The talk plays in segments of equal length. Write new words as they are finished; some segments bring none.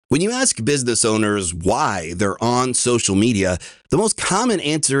When you ask business owners why they're on social media, the most common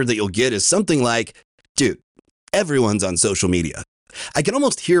answer that you'll get is something like, dude, everyone's on social media. I can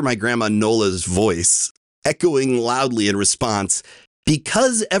almost hear my grandma Nola's voice echoing loudly in response,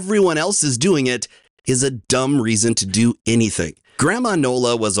 because everyone else is doing it is a dumb reason to do anything. Grandma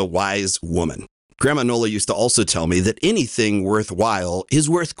Nola was a wise woman. Grandma Nola used to also tell me that anything worthwhile is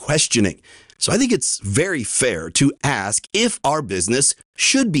worth questioning. So I think it's very fair to ask if our business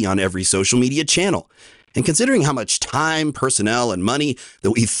should be on every social media channel. And considering how much time, personnel, and money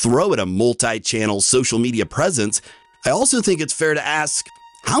that we throw at a multi-channel social media presence, I also think it's fair to ask,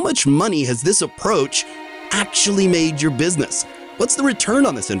 how much money has this approach actually made your business? What's the return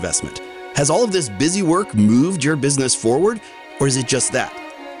on this investment? Has all of this busy work moved your business forward, or is it just that?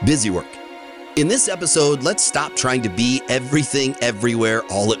 Busy work. In this episode, let's stop trying to be everything everywhere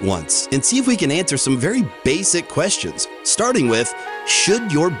all at once and see if we can answer some very basic questions, starting with,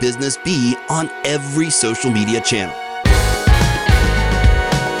 should your business be on every social media channel?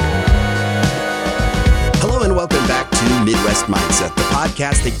 Hello and welcome back to Midwest Mindset, the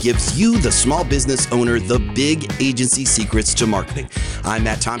podcast that gives you, the small business owner, the big agency secrets to marketing. I'm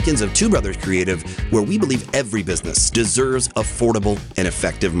Matt Tompkins of Two Brothers Creative, where we believe every business deserves affordable and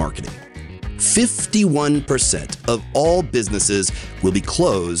effective marketing. 51% of all businesses will be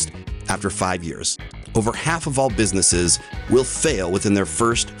closed after 5 years. Over half of all businesses will fail within their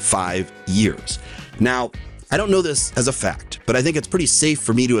first 5 years. Now, I don't know this as a fact, but I think it's pretty safe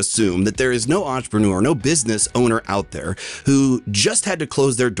for me to assume that there is no entrepreneur, no business owner out there who just had to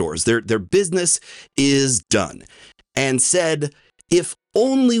close their doors. Their business is done and said, if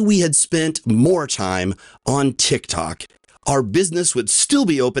only we had spent more time on TikTok, our business would still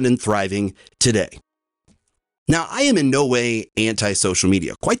be open and thriving today. Now, I am in no way anti-social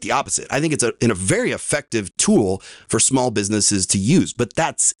media. Quite the opposite. I think it's a very effective tool for small businesses to use, but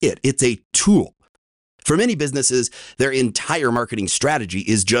that's it. It's a tool. For many businesses, their entire marketing strategy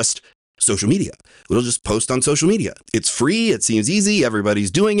is just social media. We'll just post on social media. It's free. It seems easy. Everybody's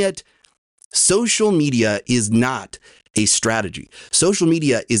doing it. Social media is not a strategy. Social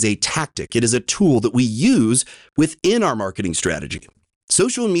media is a tactic. It is a tool that we use within our marketing strategy.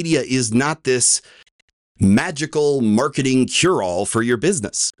 Social media is not this magical marketing cure-all for your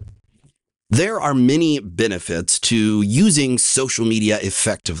business. There are many benefits to using social media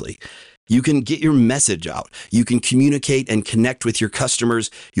effectively. You can get your message out. You can communicate and connect with your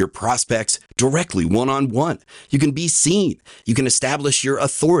customers, your prospects directly, one-on-one. You can be seen. You can establish your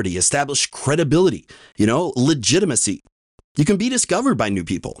authority, establish credibility, legitimacy. You can be discovered by new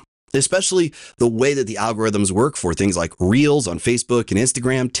people, especially the way that the algorithms work for things like Reels on Facebook and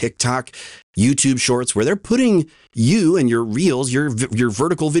Instagram, TikTok, YouTube Shorts, where they're putting you and your Reels, your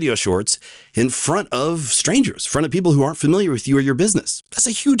vertical video shorts in front of strangers, in front of people who aren't familiar with you or your business. That's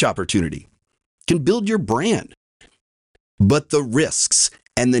a huge opportunity. Can build your brand. But the risks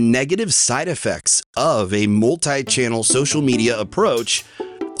and the negative side effects of a multi-channel social media approach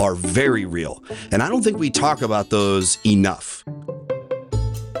are very real. And I don't think we talk about those enough.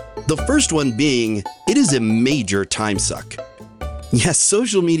 The first one being, it is a major time suck. Yes,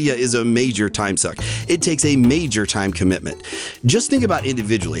 social media is a major time suck. It takes a major time commitment. Just think about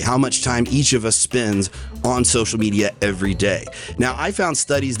individually how much time each of us spends on social media every day. Now, I found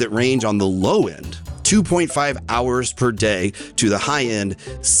studies that range on the low end, 2.5 hours per day, to the high end,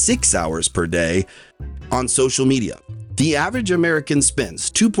 6 hours per day on social media. The average American spends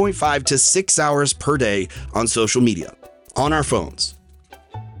 2.5 to 6 hours per day on social media, on our phones.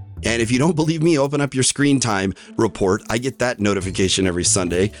 And if you don't believe me, open up your screen time report. I get that notification every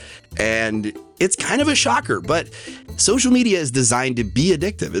Sunday, and it's kind of a shocker, but social media is designed to be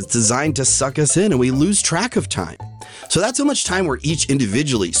addictive. It's designed to suck us in, and we lose track of time. So that's how much time we're each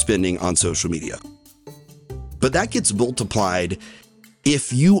individually spending on social media. But that gets multiplied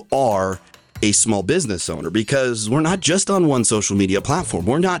if you are a small business owner, because we're not just on one social media platform.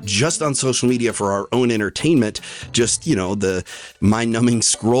 We're not just on social media for our own entertainment, just, the mind-numbing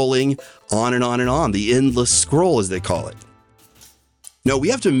scrolling on and on and on, the endless scroll, as they call it. No, we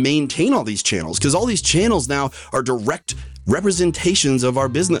have to maintain all these channels, because all these channels now are direct representations of our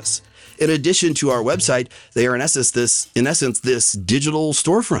business. In addition to our website, they are in essence this digital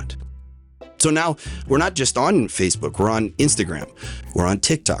storefront. So now we're not just on Facebook, we're on Instagram, we're on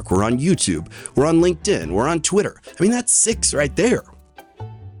TikTok, we're on YouTube, we're on LinkedIn, we're on Twitter. I mean, that's 6 right there.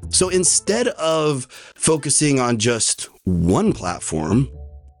 So instead of focusing on just one platform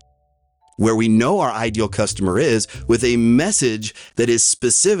where we know our ideal customer is, with a message that is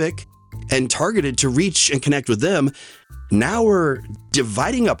specific and targeted to reach and connect with them, now we're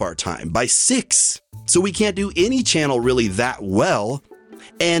dividing up our time by 6. So we can't do any channel really that well.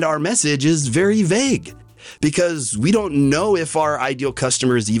 And our message is very vague because we don't know if our ideal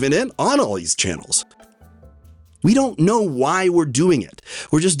customer is even on all these channels. We don't know why we're doing it.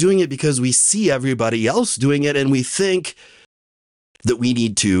 We're just doing it because we see everybody else doing it and we think that we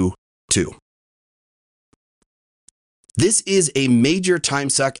need to too. This is a major time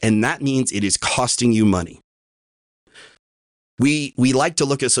suck, and that means it is costing you money. We like to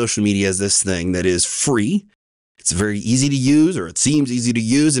look at social media as this thing that is free. It's very easy to use, or it seems easy to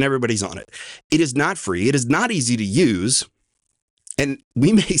use, and everybody's on it. It is not free. It is not easy to use. And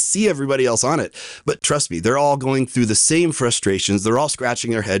we may see everybody else on it, but trust me, they're all going through the same frustrations. They're all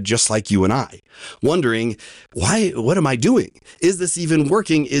scratching their head just like you and I, wondering, what am I doing? Is this even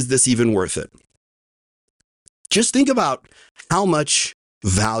working? Is this even worth it? Just think about how much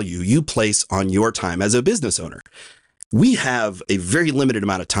value you place on your time as a business owner. We have a very limited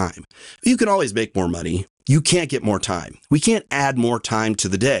amount of time. You can always make more money. You can't get more time. We can't add more time to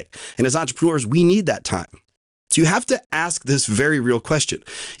the day. And as entrepreneurs, we need that time. So you have to ask this very real question.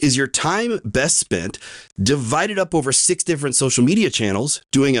 Is your time best spent divided up over 6 different social media channels,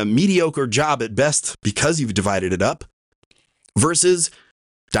 doing a mediocre job at best because you've divided it up, versus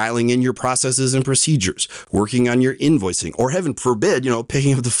dialing in your processes and procedures, working on your invoicing, or heaven forbid,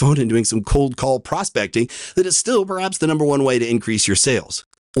 picking up the phone and doing some cold call prospecting that is still perhaps the number one way to increase your sales?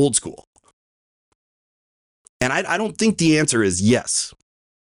 Old school. And I don't think the answer is yes.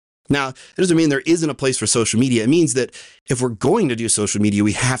 Now, it doesn't mean there isn't a place for social media. It means that if we're going to do social media,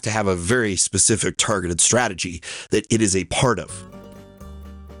 we have to have a very specific targeted strategy that it is a part of.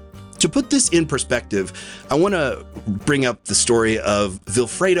 To put this in perspective, I want to bring up the story of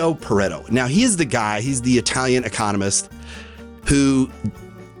Vilfredo Pareto. Now, he's the Italian economist who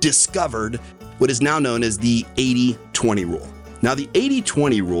discovered what is now known as the 80-20 rule. Now, the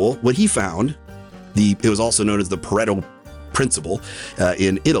 80-20 rule, what he found, it was also known as the Pareto principle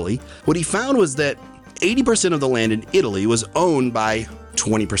in Italy. What he found was that 80% of the land in Italy was owned by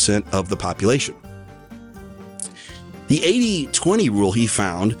 20% of the population. The 80-20 rule, he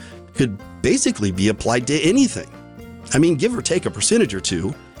found, could basically be applied to anything. I mean, give or take a percentage or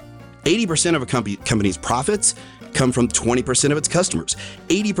two, 80% of a company's profits come from 20% of its customers.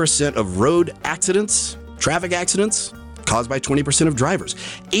 80% of road accidents, traffic accidents, caused by 20% of drivers.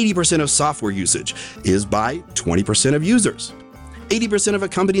 80% of software usage is by 20% of users. 80% of a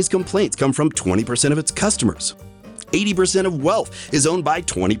company's complaints come from 20% of its customers. 80% of wealth is owned by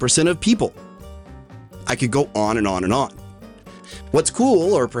 20% of people. I could go on and on and on. What's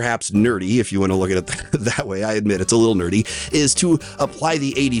cool, or perhaps nerdy, if you want to look at it that way, I admit it's a little nerdy, is to apply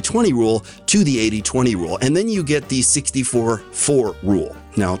the 80-20 rule to the 80-20 rule. And then you get the 64-4 rule.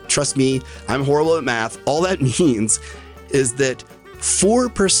 Now, trust me, I'm horrible at math. All that means is that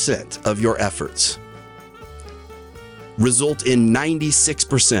 4% of your efforts result in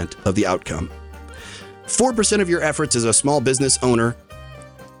 96% of the outcome. 4% of your efforts as a small business owner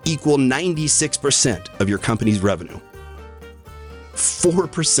equal 96% of your company's revenue.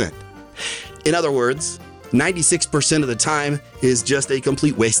 4%. In other words, 96% of the time is just a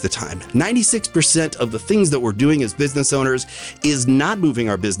complete waste of time. 96% of the things that we're doing as business owners is not moving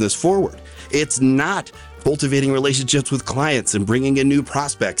our business forward. It's not cultivating relationships with clients and bringing in new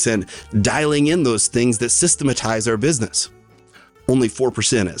prospects and dialing in those things that systematize our business. Only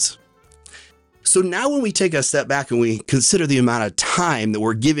 4% is. So now when we take a step back and we consider the amount of time that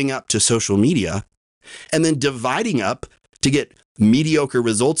we're giving up to social media and then dividing up to get mediocre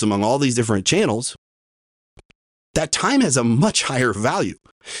results among all these different channels, that time has a much higher value.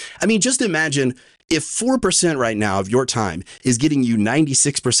 I mean, just imagine if 4% right now of your time is getting you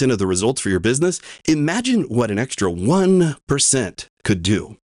 96% of the results for your business, imagine what an extra 1% could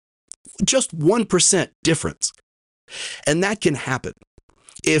do. Just 1% difference. And that can happen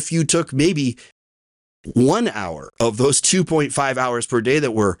if you took maybe 1 hour of those 2.5 hours per day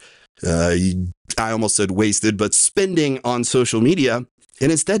that were, I almost said wasted, but spending on social media,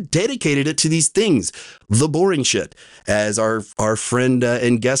 and instead dedicated it to these things, the boring shit, as our friend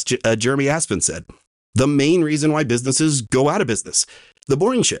and guest Jeremy Aspen said. The main reason why businesses go out of business, the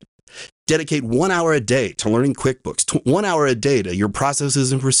boring shit. Dedicate 1 hour a day to learning QuickBooks, 1 hour a day to your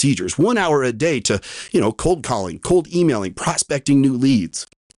processes and procedures, 1 hour a day to, cold calling, cold emailing, prospecting new leads.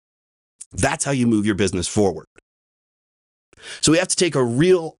 That's how you move your business forward. So we have to take a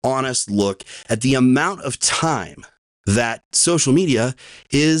real honest look at the amount of time that social media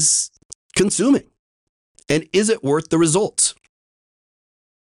is consuming. And is it worth the results?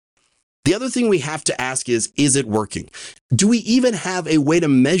 The other thing we have to ask is it working? Do we even have a way to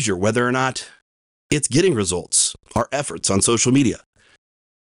measure whether or not it's getting results, our efforts on social media?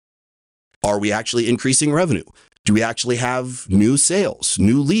 Are we actually increasing revenue? Do we actually have new sales,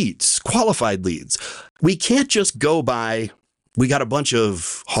 new leads, qualified leads? We can't just go by, we got a bunch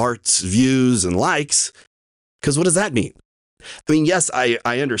of hearts, views, and likes, because what does that mean? I mean, yes, I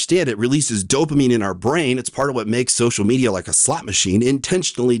understand it releases dopamine in our brain. It's part of what makes social media like a slot machine,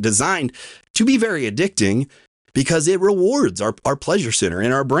 intentionally designed to be very addicting because it rewards our pleasure center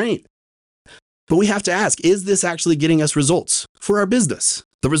in our brain. But we have to ask, is this actually getting us results for our business?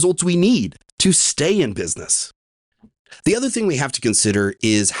 The results we need to stay in business? The other thing we have to consider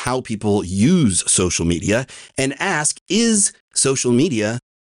is how people use social media and ask, is social media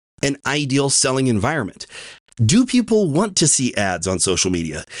an ideal selling environment? Do people want to see ads on social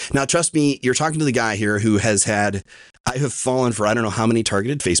media? Now, trust me, you're talking to the guy here who has had, I have fallen for I don't know how many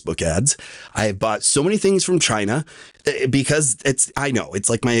targeted Facebook ads. I have bought so many things from China because I know,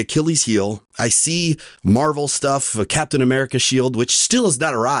 it's like my Achilles heel. I see Marvel stuff, a Captain America shield, which still has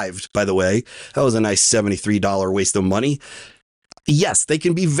not arrived, by the way. That was a nice $73 waste of money. Yes, they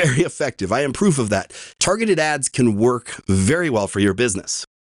can be very effective. I am proof of that. Targeted ads can work very well for your business.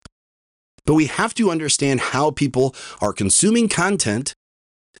 But we have to understand how people are consuming content,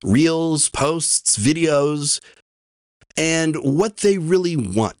 reels, posts, videos, and what they really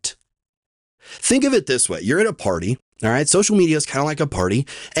want. Think of it this way. You're at a party, all right? Social media is kind of like a party.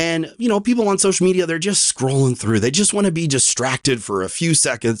 And, people on social media, they're just scrolling through. They just want to be distracted for a few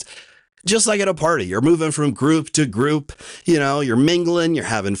seconds. Just like at a party, you're moving from group to group, you're mingling, you're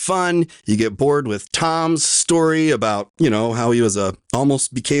having fun. You get bored with Tom's story about, how he was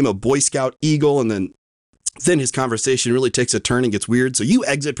almost became a Boy Scout Eagle. And then his conversation really takes a turn and gets weird. So you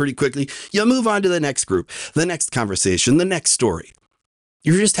exit pretty quickly. You move on to the next group, the next conversation, the next story.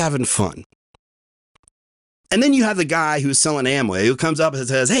 You're just having fun. And then you have the guy who's selling Amway who comes up and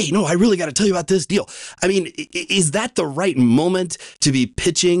says, hey, I really got to tell you about this deal. I mean, is that the right moment to be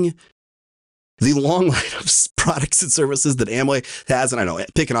pitching the long line of products and services that Amway has? And I know,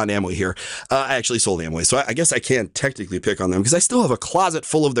 picking on Amway here, I actually sold Amway, so I guess I can't technically pick on them because I still have a closet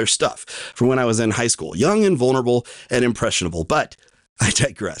full of their stuff from when I was in high school, young and vulnerable and impressionable. But I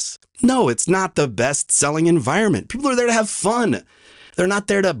digress. No, it's not the best selling environment. People are there to have fun. They're not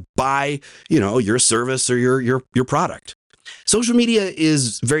there to buy, your service or your product. Social media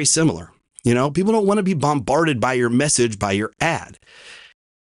is very similar. People don't want to be bombarded by your message, by your ad.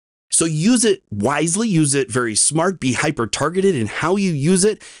 So use it wisely, use it very smart, be hyper-targeted in how you use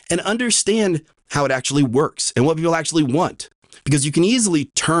it, and understand how it actually works and what people actually want. Because you can easily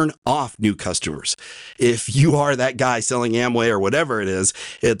turn off new customers. If you are that guy selling Amway or whatever it is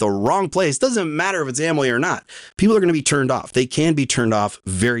at the wrong place, doesn't matter if it's Amway or not, people are going to be turned off. They can be turned off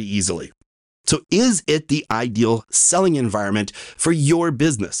very easily. So is it the ideal selling environment for your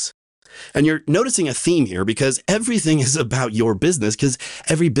business? And you're noticing a theme here because everything is about your business because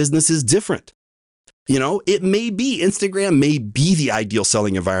every business is different. It may be Instagram may be the ideal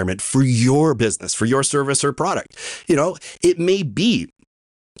selling environment for your business, for your service or product. It may be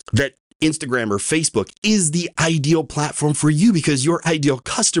that Instagram or Facebook is the ideal platform for you because your ideal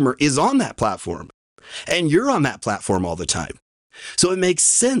customer is on that platform and you're on that platform all the time. So it makes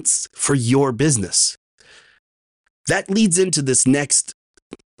sense for your business. That leads into this next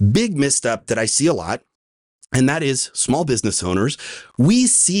big misstep that I see a lot, and that is small business owners. We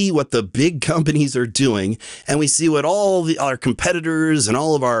see what the big companies are doing, and we see what all our competitors and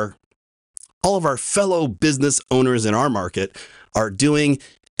all of our fellow business owners in our market are doing,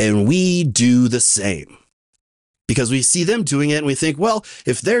 and we do the same. Because we see them doing it, and we think, well,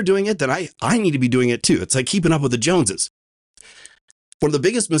 if they're doing it, then I need to be doing it too. It's like keeping up with the Joneses. One of the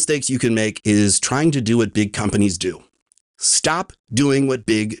biggest mistakes you can make is trying to do what big companies do. Stop doing what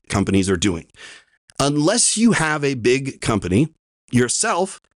big companies are doing. Unless you have a big company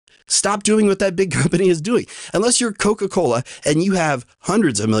yourself, stop doing what that big company is doing. Unless you're Coca-Cola and you have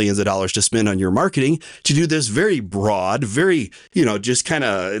hundreds of millions of dollars to spend on your marketing to do this very broad, very, just kind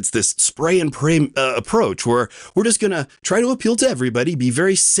of, it's this spray and pray approach where we're just going to try to appeal to everybody, be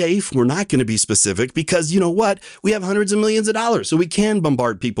very safe. We're not going to be specific because we have hundreds of millions of dollars. So we can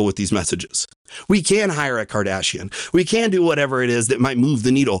bombard people with these messages. We can hire a Kardashian. We can do whatever it is that might move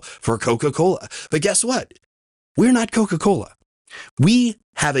the needle for Coca-Cola. But guess what? We're not Coca-Cola. We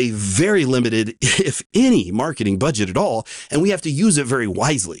have a very limited, if any, marketing budget at all, and we have to use it very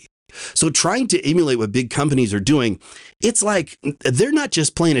wisely. So trying to emulate what big companies are doing, it's like they're not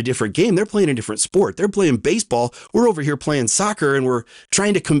just playing a different game, they're playing a different sport. They're playing baseball. We're over here playing soccer, and we're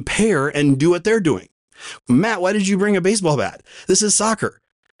trying to compare and do what they're doing. Matt, why did you bring a baseball bat? This is soccer.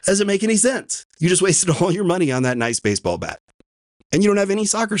 Doesn't make any sense. You just wasted all your money on that nice baseball bat, and you don't have any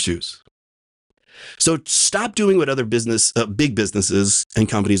soccer shoes. So stop doing what other big businesses and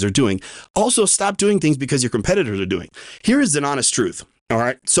companies are doing. Also, stop doing things because your competitors are doing. Here is an honest truth. All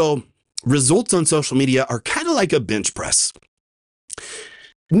right. So results on social media are kind of like a bench press.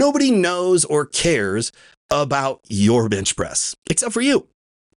 Nobody knows or cares about your bench press except for you.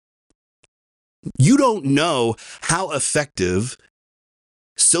 You don't know how effective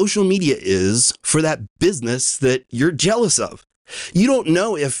social media is for that business that you're jealous of. You don't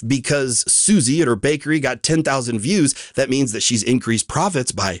know if because Susie at her bakery got 10,000 views, that means that she's increased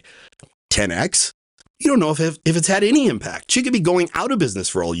profits by 10x. You don't know if it's had any impact. She could be going out of business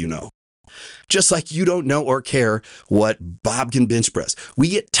for all you know. Just like you don't know or care what Bob can bench press. We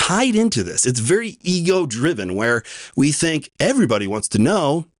get tied into this. It's very ego driven where we think everybody wants to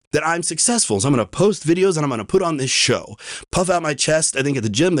know that I'm successful. So I'm going to post videos and I'm going to put on this show, puff out my chest. I think at the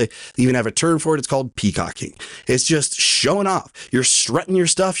gym, they even have a term for it. It's called peacocking. It's just showing off. You're strutting your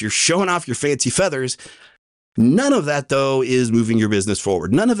stuff. You're showing off your fancy feathers. None of that, though, is moving your business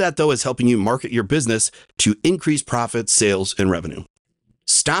forward. None of that, though, is helping you market your business to increase profits, sales, and revenue.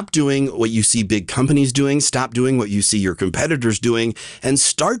 Stop doing what you see big companies doing. Stop doing what you see your competitors doing, and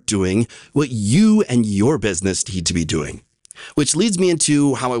start doing what you and your business need to be doing. Which leads me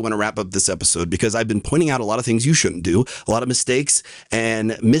into how I want to wrap up this episode, because I've been pointing out a lot of things you shouldn't do, a lot of mistakes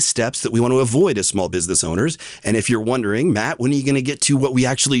and missteps that we want to avoid as small business owners. And if you're wondering, Matt, when are you going to get to what we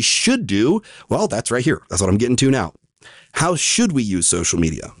actually should do? Well, that's right here. That's what I'm getting to now. How should we use social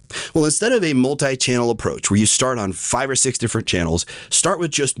media? Well, instead of a multi-channel approach where you start on 5 or 6 different channels, start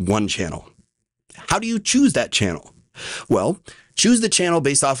with just one channel. How do you choose that channel? Well, choose the channel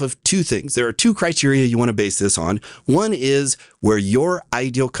based off of 2 things. There are 2 criteria you want to base this on. One is where your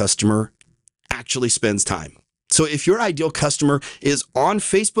ideal customer actually spends time. So if your ideal customer is on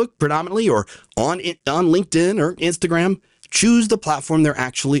Facebook predominantly or on LinkedIn or Instagram, choose the platform they're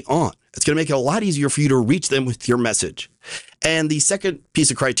actually on. It's going to make it a lot easier for you to reach them with your message. And the second piece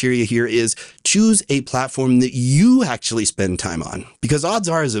of criteria here is choose a platform that you actually spend time on, because odds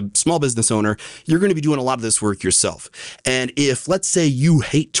are, as a small business owner, you're going to be doing a lot of this work yourself. And if, let's say, you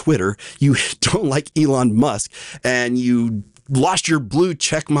hate Twitter, you don't like Elon Musk, and you lost your blue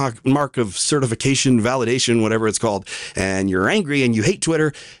check mark of certification, validation, whatever it's called, and you're angry and you hate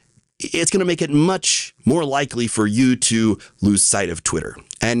Twitter, it's going to make it much more likely for you to lose sight of Twitter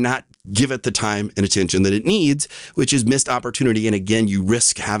and not give it the time and attention that it needs, which is missed opportunity. And again, you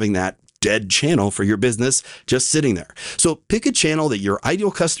risk having that dead channel for your business just sitting there. So pick a channel that your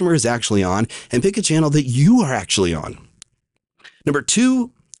ideal customer is actually on, and pick a channel that you are actually on. Number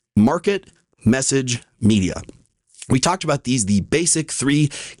 2, market, message, media. We talked about these, the basic 3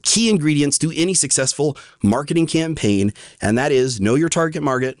 key ingredients to any successful marketing campaign, and that is know your target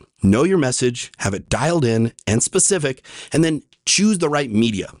market, know your message, have it dialed in and specific, and then choose the right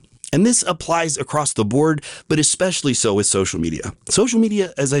media. And this applies across the board, but especially so with social media. Social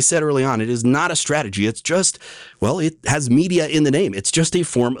media, as I said early on, it is not a strategy. It's just, well, it has media in the name. It's just a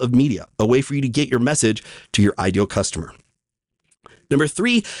form of media, a way for you to get your message to your ideal customer. Number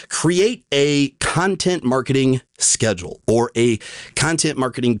 3, create a content marketing schedule or a content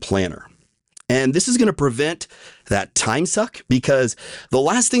marketing planner. And this is going to prevent that time suck, because the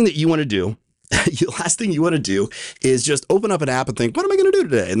last thing you want to do is just open up an app and think, what am I going to do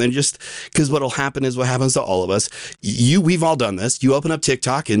today? And then because what'll happen is what happens to all of us. We've all done this. You open up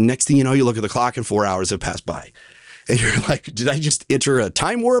TikTok and next thing you know, you look at the clock and 4 hours have passed by. And you're like, did I just enter a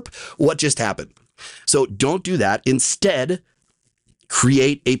time warp? What just happened? So don't do that. Instead,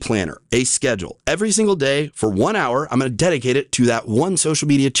 create a planner, a schedule. Every single day for 1 hour, I'm going to dedicate it to that one social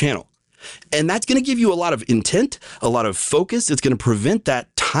media channel. And that's going to give you a lot of intent, a lot of focus. It's going to prevent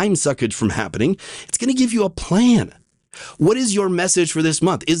that time suckage from happening. It's going to give you a plan. What is your message for this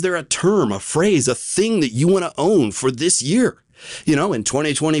month? Is there a term, a phrase, a thing that you want to own for this year? In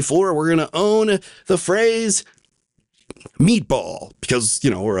 2024, we're going to own the phrase meatball because,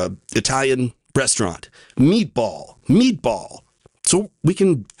 we're an Italian restaurant. Meatball. So we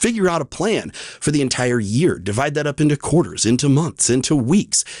can figure out a plan for the entire year, divide that up into quarters, into months, into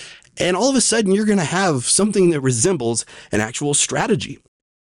weeks. And all of a sudden, you're going to have something that resembles an actual strategy.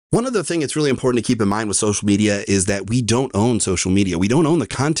 One other thing that's really important to keep in mind with social media is that we don't own social media. We don't own the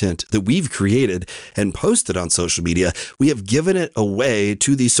content that we've created and posted on social media. We have given it away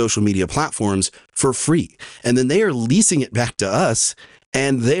to these social media platforms for free. And then they are leasing it back to us,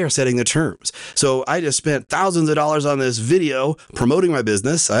 and they are setting the terms. So I just spent thousands of dollars on this video promoting my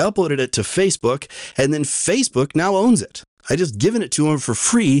business. I uploaded it to Facebook, and then Facebook now owns it. I just given it to them for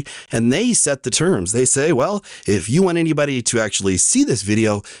free, and they set the terms. They say, well, if you want anybody to actually see this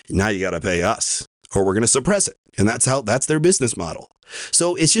video, now you got to pay us, or we're going to suppress it. And that's their business model.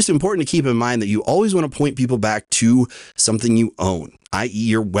 So it's just important to keep in mind that you always want to point people back to something you own, i.e.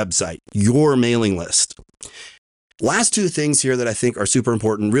 your website, your mailing list. Last two things here that I think are super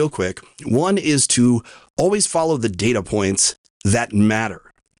important real quick. One is to always follow the data points that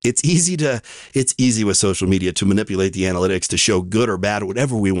matter. It's easy with social media to manipulate the analytics to show good or bad,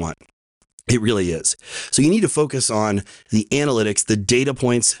 whatever we want. It really is. So you need to focus on the analytics, the data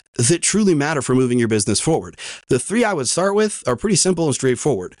points that truly matter for moving your business forward. The three I would start with are pretty simple and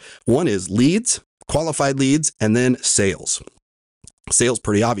straightforward. One is leads, qualified leads, and then sales. Sales,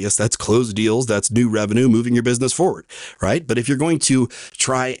 pretty obvious. That's closed deals. That's new revenue, moving your business forward, right? But if you're going to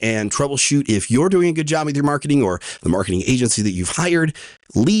try and troubleshoot if you're doing a good job with your marketing or the marketing agency that you've hired,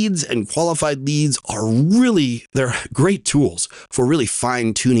 leads and qualified leads they're great tools for really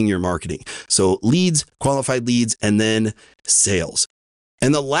fine tuning your marketing. So leads, qualified leads, and then sales.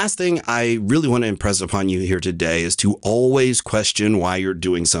 And the last thing I really want to impress upon you here today is to always question why you're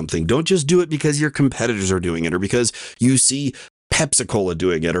doing something. Don't just do it because your competitors are doing it or because you see Pepsi-Cola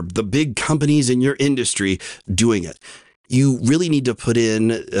doing it or the big companies in your industry doing it. You really need to put in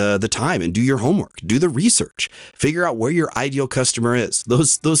the time and do your homework, do the research, figure out where your ideal customer is.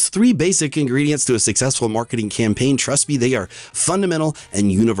 Those three basic ingredients to a successful marketing campaign, trust me, they are fundamental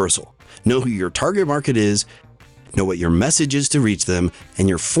and universal. Know who your target market is, know what your message is to reach them, and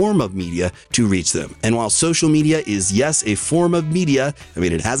your form of media to reach them. And while social media is, yes, a form of media,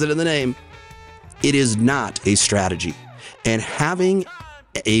 it has it in the name, it is not a strategy. And having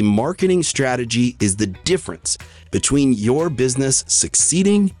a marketing strategy is the difference between your business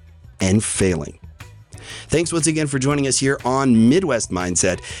succeeding and failing. Thanks once again for joining us here on Midwest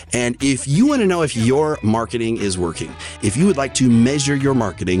Mindset. And if you want to know if your marketing is working, if you would like to measure your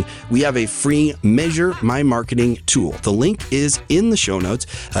marketing, we have a free Measure My Marketing tool. The link is in the show notes.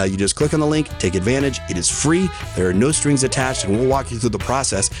 You just click on the link, take advantage. It is free. There are no strings attached, and we'll walk you through the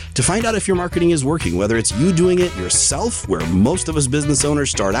process to find out if your marketing is working, whether it's you doing it yourself, where most of us business owners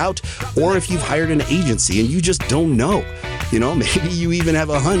start out, or if you've hired an agency and you just don't know. Maybe you even have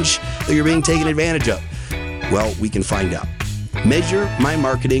a hunch that you're being taken advantage of. Well, we can find out. Measure My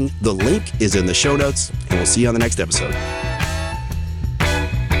Marketing. The link is in the show notes, and we'll see you on the next episode.